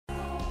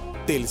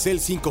Telcel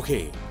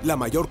 5G, la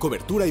mayor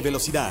cobertura y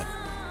velocidad.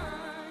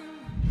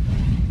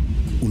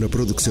 Una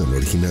producción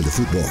original de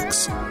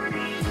Footbox.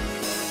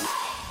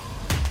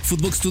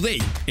 Footbox Today,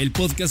 el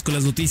podcast con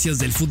las noticias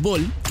del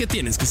fútbol que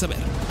tienes que saber.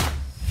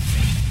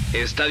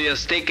 Estadio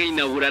Azteca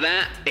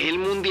inaugurará el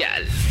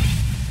Mundial.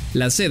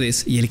 Las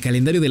sedes y el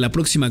calendario de la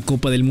próxima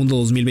Copa del Mundo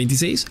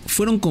 2026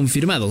 fueron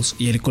confirmados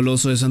y el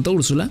Coloso de Santa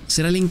Úrsula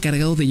será el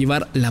encargado de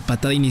llevar la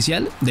patada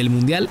inicial del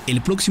Mundial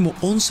el próximo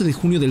 11 de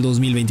junio del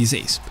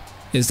 2026.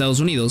 Estados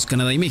Unidos,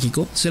 Canadá y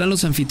México serán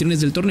los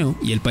anfitriones del torneo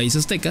y el país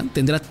azteca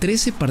tendrá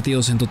 13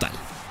 partidos en total.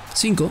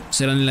 5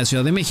 serán en la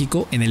Ciudad de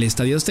México, en el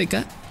Estadio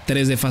Azteca,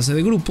 3 de fase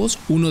de grupos,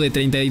 uno de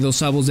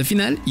 32avos de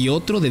final y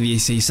otro de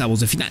 16avos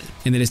de final.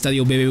 En el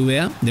Estadio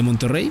BBVA de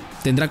Monterrey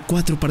tendrá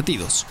 4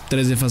 partidos,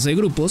 3 de fase de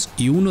grupos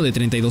y uno de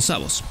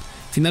 32avos.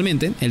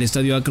 Finalmente, el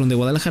Estadio Akron de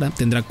Guadalajara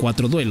tendrá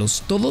 4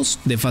 duelos, todos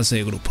de fase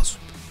de grupos.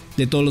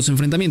 De todos los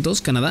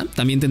enfrentamientos, Canadá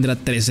también tendrá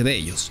 13 de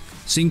ellos,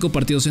 5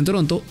 partidos en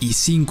Toronto y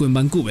 5 en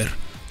Vancouver.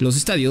 Los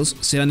estadios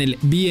serán el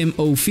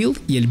BMO Field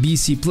y el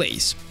BC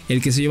Place.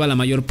 El que se lleva la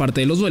mayor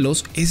parte de los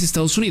duelos es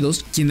Estados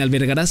Unidos, quien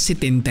albergará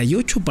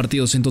 78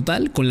 partidos en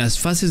total con las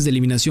fases de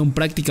eliminación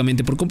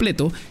prácticamente por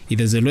completo y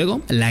desde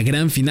luego la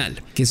gran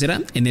final, que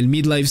será en el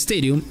MetLife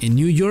Stadium en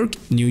New York,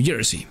 New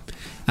Jersey.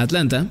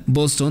 Atlanta,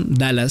 Boston,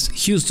 Dallas,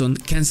 Houston,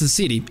 Kansas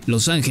City,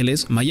 Los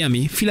Ángeles,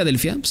 Miami,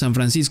 Filadelfia, San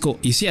Francisco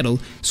y Seattle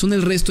son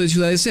el resto de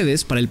ciudades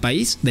sedes para el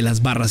país de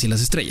las barras y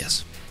las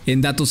estrellas.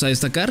 En datos a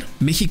destacar,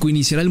 México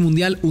iniciará el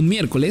Mundial un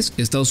miércoles,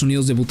 Estados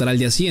Unidos debutará el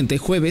día siguiente,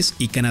 jueves,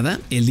 y Canadá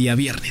el día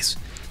viernes.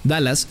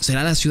 Dallas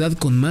será la ciudad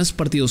con más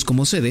partidos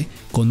como sede,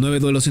 con 9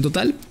 duelos en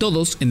total,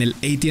 todos en el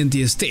AT&T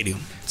Stadium.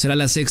 Será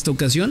la sexta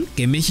ocasión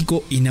que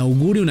México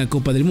inaugure una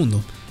Copa del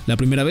Mundo. La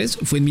primera vez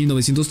fue en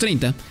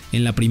 1930,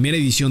 en la primera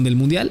edición del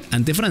Mundial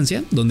ante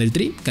Francia, donde el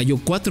Tri cayó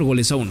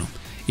 4-1.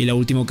 Y la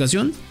última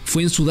ocasión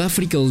fue en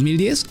Sudáfrica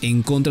 2010,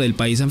 en contra del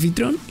país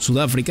anfitrión,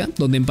 Sudáfrica,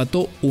 donde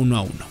empató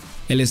 1-1.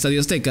 El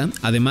Estadio Azteca,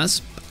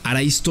 además,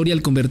 hará historia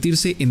al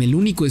convertirse en el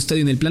único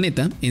estadio en el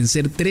planeta en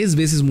ser 3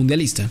 veces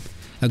mundialista.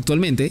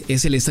 Actualmente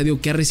es el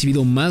estadio que ha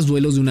recibido más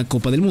duelos de una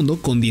Copa del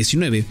Mundo, con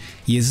 19,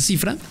 y esa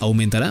cifra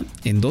aumentará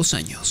en 2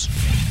 años.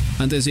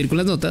 Antes de seguir con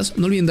las notas,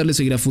 no olviden darle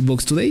seguir a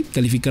Footbox Today,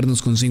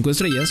 calificarnos con 5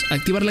 estrellas,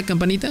 activar la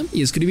campanita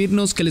y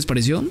escribirnos qué les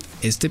pareció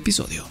este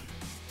episodio.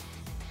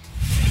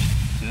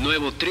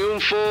 Nuevo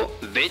triunfo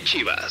de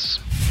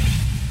Chivas.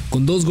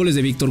 Con 2 goles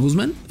de Víctor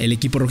Guzmán, el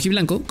equipo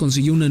rojiblanco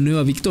consiguió una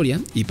nueva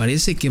victoria y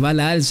parece que va a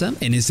la alza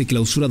en este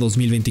clausura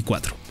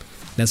 2024.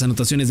 Las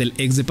anotaciones del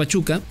ex de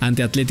Pachuca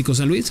ante Atlético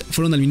San Luis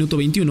fueron al minuto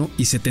 21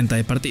 y 70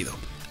 de partido,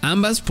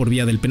 ambas por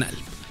vía del penal.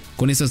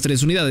 Con estas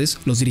 3 unidades,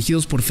 los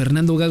dirigidos por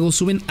Fernando Gago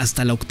suben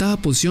hasta la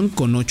 8ª posición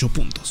con 8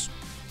 puntos.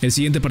 El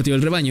siguiente partido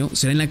del rebaño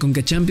será en la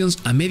Conca Champions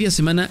a media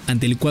semana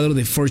ante el cuadro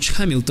de Forge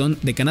Hamilton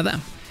de Canadá,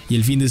 y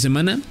el fin de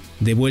semana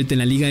de vuelta en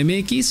la Liga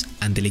MX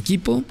ante el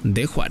equipo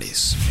de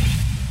Juárez.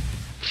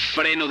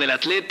 Freno del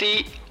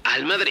Atleti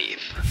al Madrid.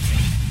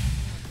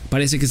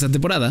 Parece que esta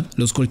temporada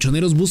los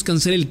colchoneros buscan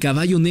ser el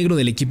caballo negro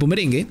del equipo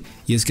merengue,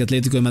 y es que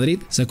Atlético de Madrid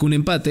sacó un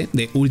empate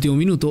de último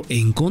minuto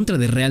en contra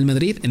de Real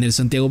Madrid en el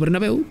Santiago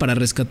Bernabéu para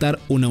rescatar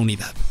una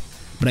unidad.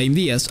 Brahim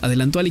Díaz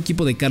adelantó al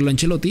equipo de Carlo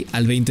Ancelotti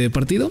al 20 de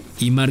partido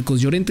y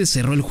Marcos Llorente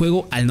cerró el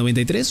juego al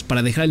 93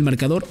 para dejar el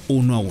marcador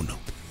 1-1.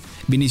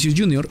 Vinicius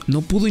Jr.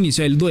 no pudo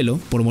iniciar el duelo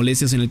por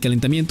molestias en el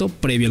calentamiento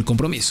previo al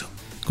compromiso.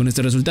 Con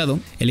este resultado,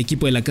 el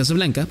equipo de la Casa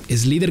Blanca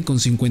es líder con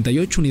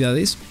 58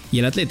 unidades y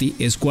el Atleti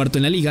es cuarto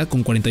en la liga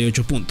con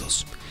 48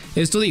 puntos.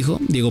 Esto dijo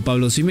Diego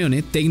Pablo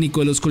Simeone, técnico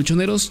de los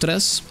colchoneros,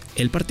 tras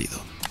el partido.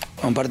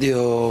 Un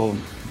partido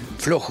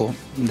flojo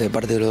de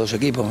parte de los dos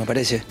equipos, me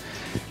parece.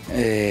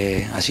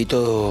 Así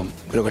todo,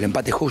 creo que el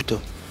empate es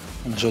justo.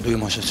 Nosotros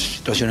tuvimos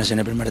situaciones en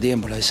el primer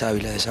tiempo, la de Xavi,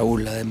 la de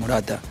Saúl, la de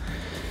Morata.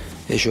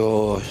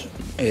 Ellos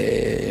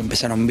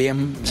empezaron bien,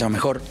 empezaron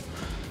mejor.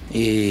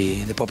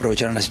 Y después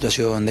aprovecharon la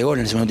situación de gol.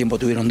 En el segundo tiempo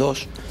tuvieron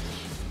 2,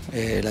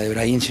 la de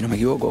Brahim, si no me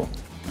equivoco,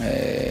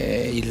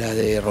 y la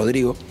de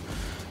Rodrigo,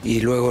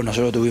 y luego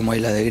nosotros tuvimos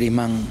ahí la de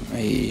Griezmann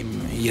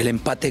y el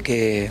empate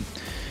que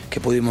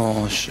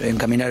pudimos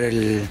encaminar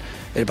el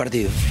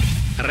partido.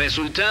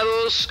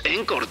 Resultados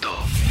en corto.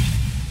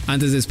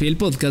 Antes de despedir el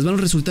podcast, van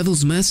los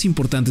resultados más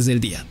importantes del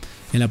día.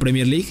 En la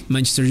Premier League,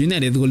 Manchester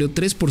United goleó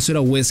 3-0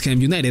 a West Ham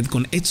United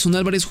con Edson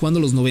Álvarez jugando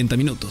los 90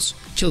 minutos.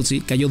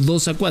 Chelsea cayó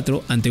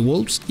 2-4 ante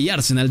Wolves y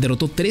Arsenal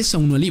derrotó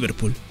 3-1 a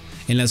Liverpool.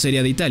 En la Serie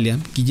A de Italia,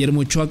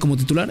 Guillermo Ochoa como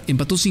titular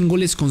empató sin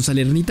goles con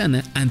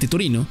Salernitana ante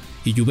Torino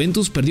y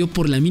Juventus perdió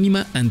por la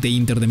mínima ante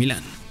Inter de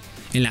Milán.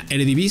 En la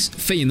Eredivisie,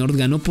 Feyenoord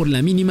ganó por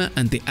la mínima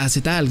ante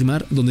AZ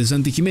Alkmaar, donde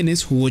Santi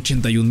Jiménez jugó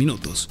 81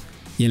 minutos.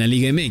 Y en la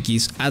Liga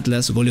MX,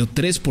 Atlas goleó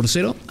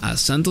 3-0 a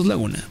Santos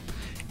Laguna.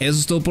 Eso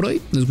es todo por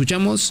hoy. Nos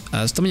escuchamos.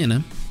 Hasta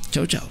mañana.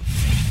 Chao, chao.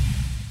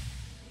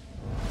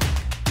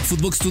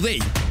 Footbox Today.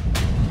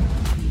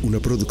 Una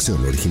producción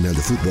original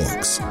de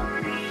Footbox.